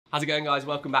How's it going, guys?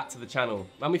 Welcome back to the channel.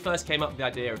 When we first came up with the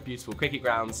idea of beautiful cricket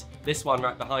grounds, this one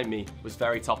right behind me was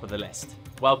very top of the list.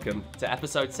 Welcome to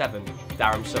episode 7,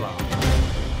 Dharamshala.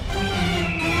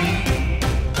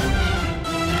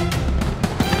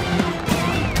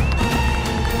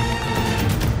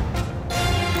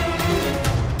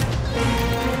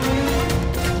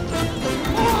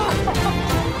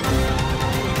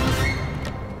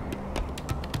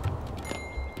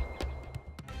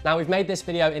 Now, we've made this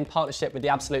video in partnership with the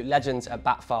absolute legends at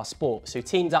BatFast Sports, who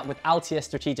teamed up with Altia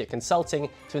Strategic Consulting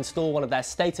to install one of their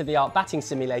state-of-the-art batting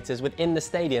simulators within the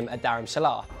stadium at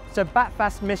Dharamshala. So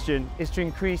BatFast's mission is to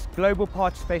increase global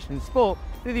participation in sport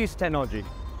through the use of technology.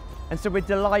 And so we're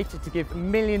delighted to give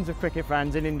millions of cricket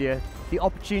fans in India the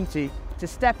opportunity to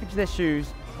step into the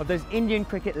shoes of those Indian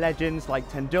cricket legends like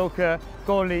Tendulkar,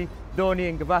 Kohli, Dhoni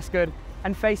and Gavaskar,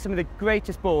 and face some of the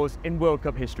greatest balls in World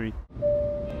Cup history.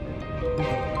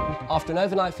 After an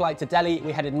overnight flight to Delhi,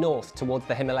 we headed north towards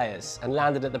the Himalayas and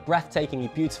landed at the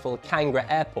breathtakingly beautiful Kangra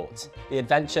airport. The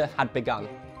adventure had begun.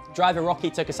 Driver Rocky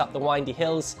took us up the windy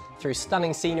hills, through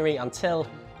stunning scenery until,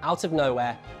 out of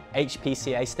nowhere,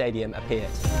 HPCA Stadium appeared.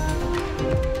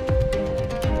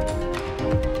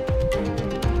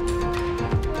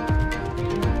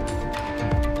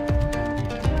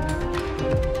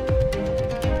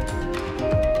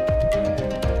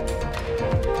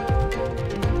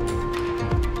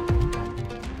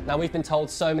 Now, we've been told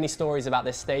so many stories about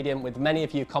this stadium, with many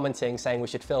of you commenting saying we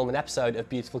should film an episode of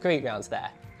beautiful cricket grounds there,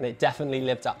 and it definitely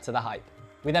lived up to the hype.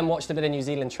 We then watched a bit of New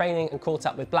Zealand training and caught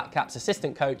up with Black Caps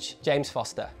assistant coach James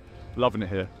Foster. Loving it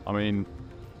here. I mean,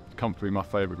 comfortably my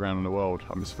favourite ground in the world.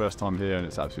 It's the first time here and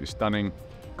it's absolutely stunning.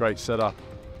 Great setup,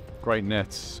 great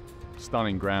nets,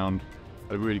 stunning ground.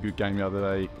 Had a really good game the other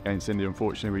day against India.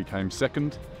 Unfortunately, we came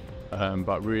second,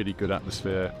 but really good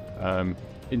atmosphere.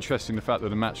 Interesting the fact that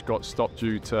the match got stopped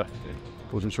due to,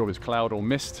 wasn't sure if it was cloud or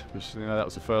mist, which that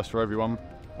was the first for everyone.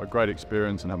 A great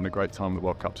experience and having a great time with the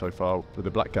World Cup so far with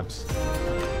the Black Caps.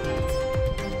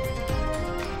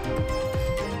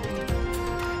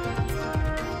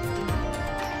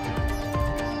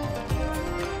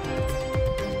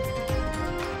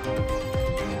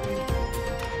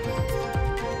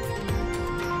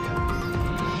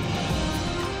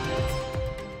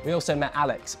 We also met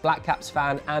Alex, Black Caps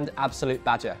fan and absolute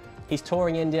badger. He's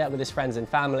touring India with his friends and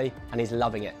family, and he's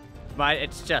loving it. Mate,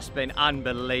 it's just been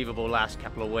unbelievable last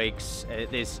couple of weeks.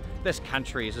 This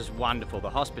country is just wonderful. The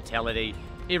hospitality,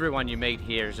 everyone you meet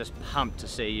here is just pumped to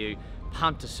see you,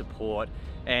 pumped to support,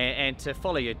 and to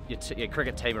follow your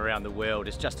cricket team around the world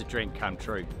is just a dream come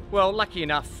true. Well, lucky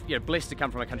enough, blessed to come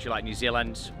from a country like New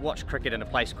Zealand, watch cricket in a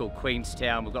place called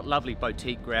Queenstown. We've got lovely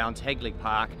boutique grounds, Hagley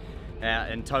Park,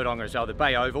 in Tauranga as well, the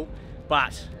Bay Oval.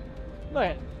 But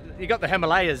look, you got the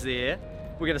Himalayas there.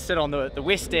 We're going to sit on the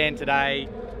West Stand today.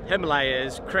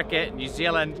 Himalayas, cricket, New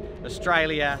Zealand,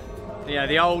 Australia,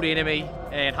 the old enemy,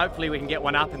 and hopefully we can get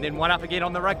one up and then one up again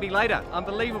on the rugby later.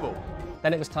 Unbelievable.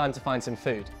 Then it was time to find some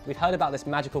food. We'd heard about this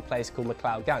magical place called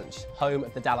McLeod Ganj, home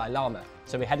of the Dalai Lama,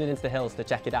 so we headed into the hills to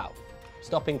check it out,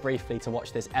 stopping briefly to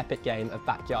watch this epic game of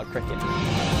backyard cricket.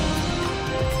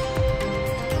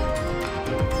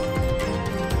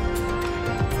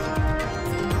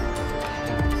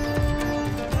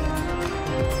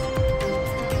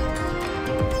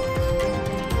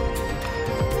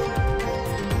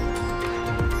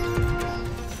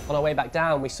 On our way back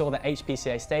down, we saw that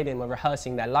HPCA Stadium were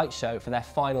rehearsing their light show for their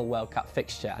final World Cup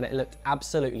fixture, and it looked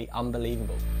absolutely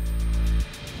unbelievable.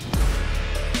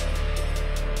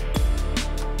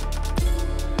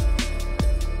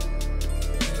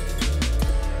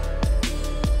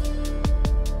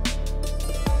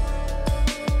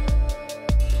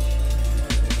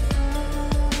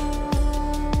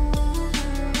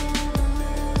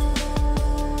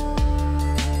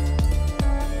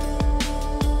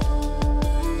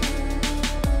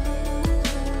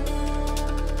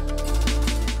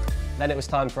 Then it was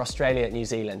time for Australia and New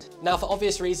Zealand. Now, for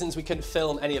obvious reasons, we couldn't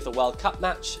film any of the World Cup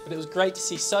match, but it was great to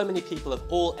see so many people of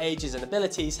all ages and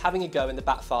abilities having a go in the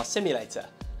BatFast simulator.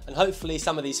 And hopefully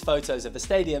some of these photos of the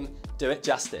stadium do it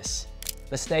justice.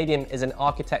 The stadium is an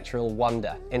architectural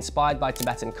wonder, inspired by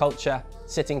Tibetan culture,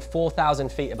 sitting 4,000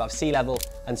 feet above sea level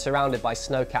and surrounded by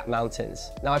snow-capped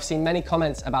mountains. Now, I've seen many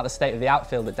comments about the state of the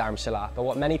outfield at Dharamshala, but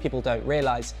what many people don't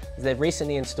realise is they've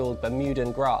recently installed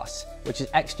Bermudan grass, which is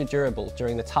extra durable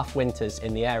during the tough winters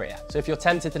in the area. So if you're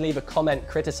tempted to leave a comment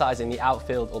criticising the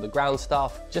outfield or the ground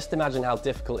staff, just imagine how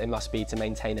difficult it must be to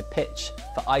maintain a pitch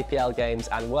for IPL games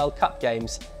and World Cup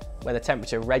games where the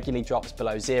temperature regularly drops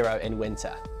below 0 in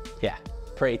winter. Yeah,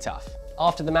 pretty tough.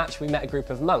 After the match, we met a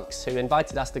group of monks who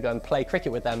invited us to go and play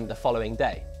cricket with them the following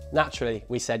day. Naturally,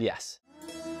 we said yes.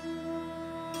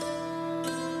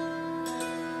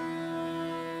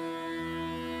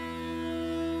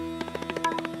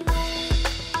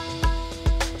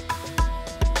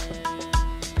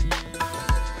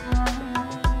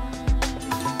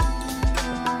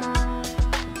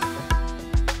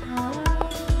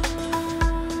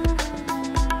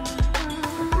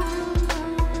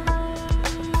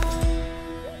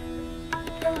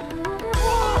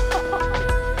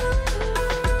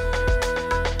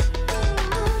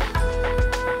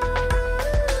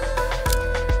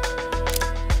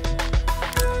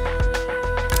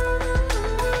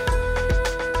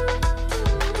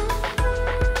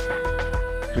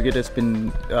 cricket has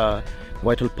been a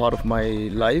vital part of my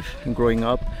life growing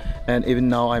up, and even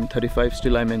now I'm 35,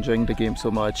 still I'm enjoying the game so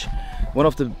much. One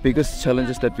of the biggest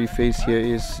challenges that we face here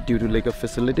is due to lack of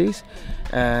facilities,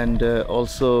 and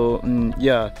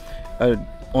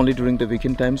only during the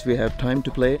weekend times we have time to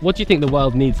play. What do you think the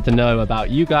world needs to know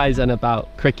about you guys and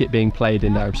about cricket being played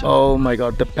in Dharamshala? Oh my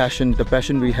God, the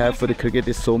passion we have for the cricket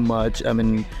is so much. I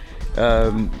mean,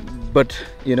 but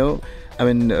you know,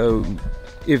 I mean,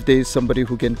 if there is somebody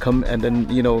who can come and then,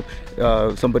 you know,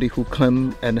 somebody who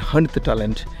come and hunt the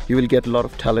talent, you will get a lot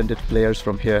of talented players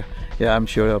from here. Yeah, I'm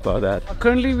sure about that.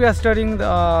 Currently we are studying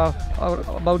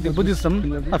about the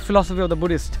Buddhism, a philosophy of the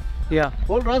Buddhist. Yeah.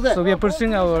 So we are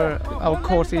pursuing our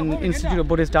course in Institute of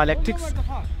Buddhist Dialectics.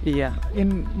 Yeah.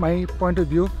 In my point of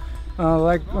view,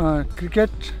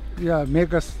 cricket,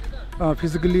 make us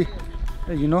physically,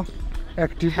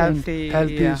 active, healthy, and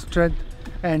healthy, strength,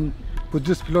 and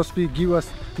Buddhist philosophy give us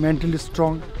mentally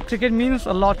strong. Cricket means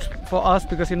a lot for us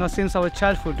because since our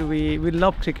childhood we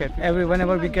love cricket.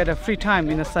 Whenever we get a free time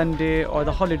in a Sunday or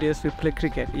the holidays, we play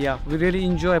cricket. Yeah, we really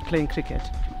enjoy playing cricket.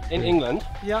 In England,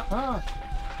 yeah,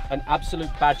 an absolute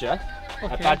badger.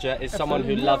 Okay. A badger is someone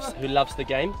who loves the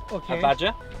game. Okay. A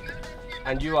badger,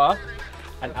 and you are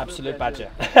an absolute badger.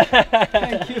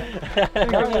 Thank you.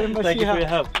 Thank you very much. Thank you for your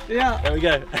help. Yeah. There we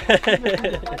go.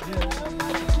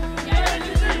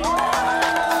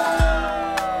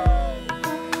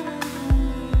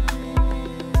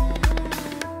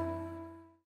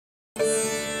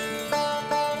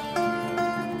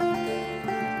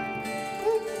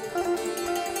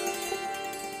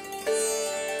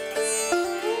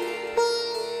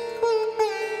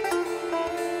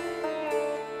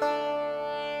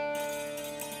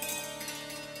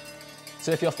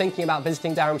 So if you're thinking about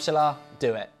visiting Dharamshala,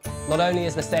 do it. Not only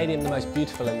is the stadium the most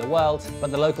beautiful in the world,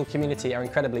 but the local community are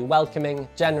incredibly welcoming,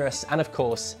 generous, and of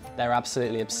course, they're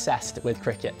absolutely obsessed with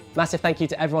cricket. Massive thank you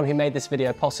to everyone who made this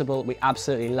video possible. We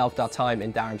absolutely loved our time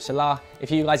in Dharamshala.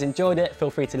 If you guys enjoyed it, feel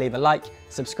free to leave a like,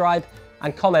 subscribe,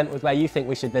 and comment with where you think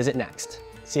we should visit next.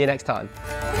 See you next time.